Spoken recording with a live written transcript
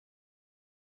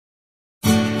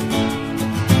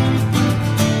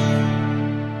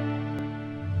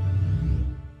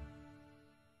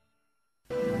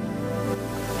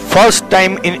First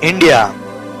time in India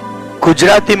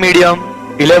Gujarati medium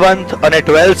 11th અને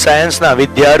 12th સાયન્સના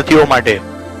વિદ્યાર્થીઓ માટે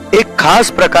એક ખાસ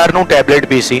પ્રકારનું ટેબ્લેટ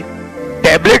પીસી.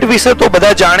 ટેબ્લેટ વિશે તો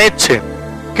બધા જાણે જ છે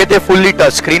કે તે ફૂલ્લી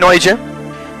ટચ સ્ક્રીન હોય છે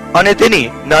અને તેની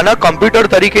નાના કમ્પ્યુટર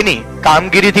તરીકેની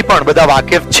કામગીરીથી પણ બધા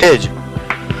વાકેફ છે જ.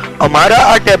 અમારા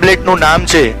આ ટેબ્લેટનું નામ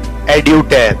છે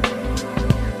EduTab.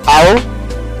 આવો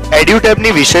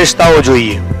EduTabની વિશેષતાઓ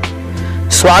જોઈએ.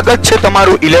 સ્વાગત છે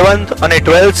તમારું 11th અને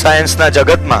 12th સાયન્સના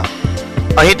જગતમાં.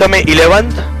 અહીં તમે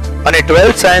 11th અને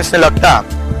 12th સાયન્સને લગતા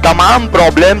તમામ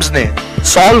પ્રોબ્લેમ્સને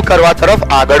સોલ્વ કરવા તરફ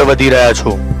આગળ વધી રહ્યા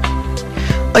છો.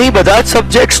 અહીં બધા જ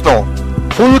સબ્જેક્ટ્સનો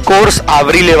ફૂલ કોર્સ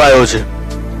આવરી લેવાયો છે.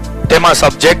 તેમાં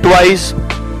subject wise,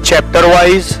 chapter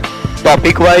wise,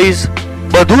 topic wise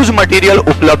બધું જ મટીરિયલ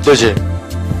ઉપલબ્ધ છે.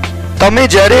 તમે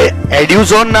જ્યારે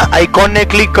એડ્યુઝોનના આઇકોનને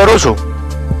ક્લિક કરો છો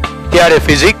ત્યારે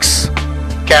ફિઝિક્સ,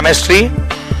 કેમેસ્ટ્રી,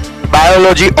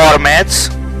 બાયોલોજી ઓર મેથ્સ,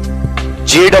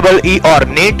 JEE ઓર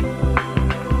નીટ,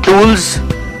 ટૂલ્સ,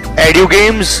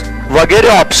 એડ્યુગેમ્સ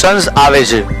વગેરે ઓપ્શન્સ આવે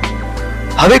છે.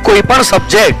 હવે કોઈ પણ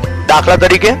સબ્જેક્ટ, દાખલા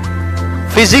તરીકે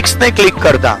ફિઝિક્સને ક્લિક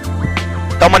કરતા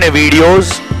તમને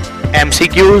વિડીયોઝ,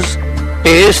 MCQs,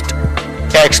 ટેસ્ટ,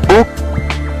 ટેક્સ્ટબુક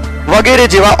વગેરે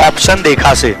જેવા ઓપ્શન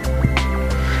દેખાશે.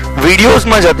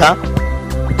 વિડીયોઝમાં જતા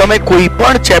તમે કોઈ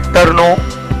પણ ચેપ્ટરનો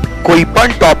કોઈ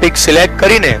પણ ટોપિક સિલેક્ટ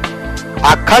કરીને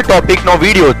આખા ટોપિકનો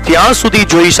વિડીયો ત્યાં સુધી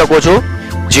જોઈ શકો છો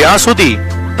જ્યાં સુધી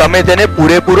તમે તેને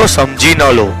પૂરેપૂરો સમજી ન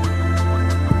લો.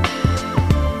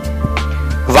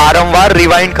 વારંવાર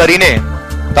રિવાઇન્ડ કરીને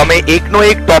તમે એકનો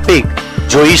એક ટોપિક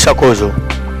જોઈ શકો છો.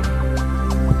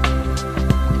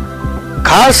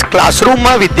 ખાસ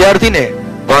ક્લાસરૂમમાં વિદ્યાર્થીને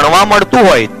ભણવા મળતું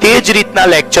હોય તે જ રીતના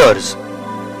લેક્ચર્સ,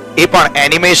 એ પણ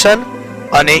એનિમેશન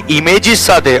અને ઇમેજીસ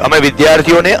સાથે અમે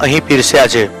વિદ્યાર્થીઓને અહીં પીરસ્યા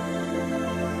છે.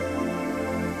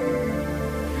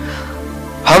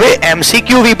 હવે MCQ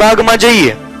વિભાગમાં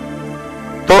જઈએ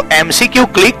તો MCQ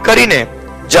ક્લિક કરીને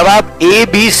જવાબ A,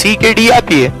 B, C કે D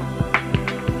આપીએ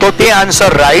તો તે આન્સર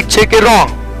રાઈટ છે કે રોંગ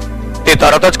તે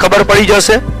તરત જ ખબર પડી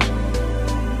જશે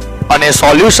અને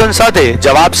સોલ્યુશન સાથે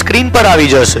જવાબ સ્ક્રીન પર આવી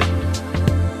જશે.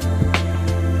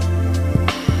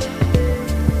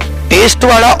 ટેસ્ટ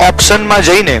વાળા ઓપ્શનમાં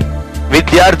જઈને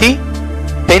વિદ્યાર્થી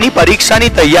તેની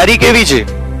પરીક્ષાની તૈયારી કેવી છે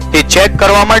તે ચેક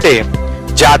કરવા માટે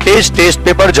જાતે જ ટેસ્ટ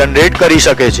પેપર જનરેટ કરી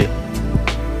શકે છે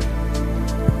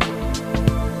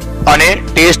અને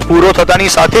ટેસ્ટ પૂરો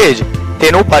થતાની સાથે જ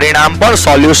તેનું પરિણામ પણ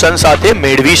સોલ્યુશન સાથે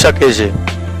મેળવી શકે છે.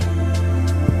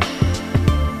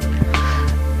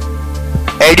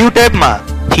 EduTabમાં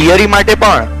થિયરી માટે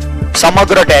પણ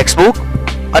સમગ્ર ટેક્સ્ટબુક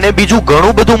અને બીજું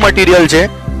ઘણું બધું મટીરિયલ છે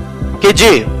કે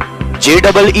જે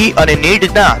JEE અને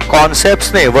નીટના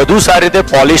કોન્સેપ્ટ્સને વધુ સારી રીતે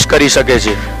પોલિશ કરી શકે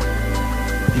છે.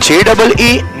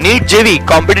 JEE નીટ જેવી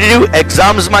કોમ્પિટિટિવ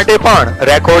એક્ઝામ્સ માટે પણ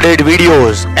રેકોર્ડેડ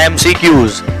વિડીયોઝ,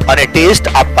 MCQs અને ટેસ્ટ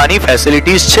આપવાની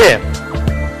ફેસિલિટીઝ છે.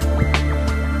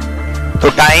 તો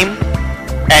ટાઈમ,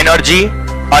 એનર્જી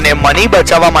અને મની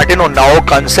બચાવવા માટેનો નવો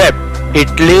કન્સેપ્ટ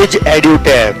એટલે જ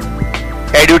EduTab.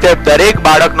 EduTab દરેક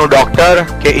બાળકનું ડોક્ટર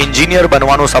કે એન્જિનિયર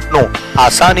બનવાનું સપનું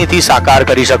આસાનીથી સાકાર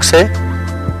કરી શકશે.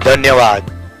 ધન્યવાદ.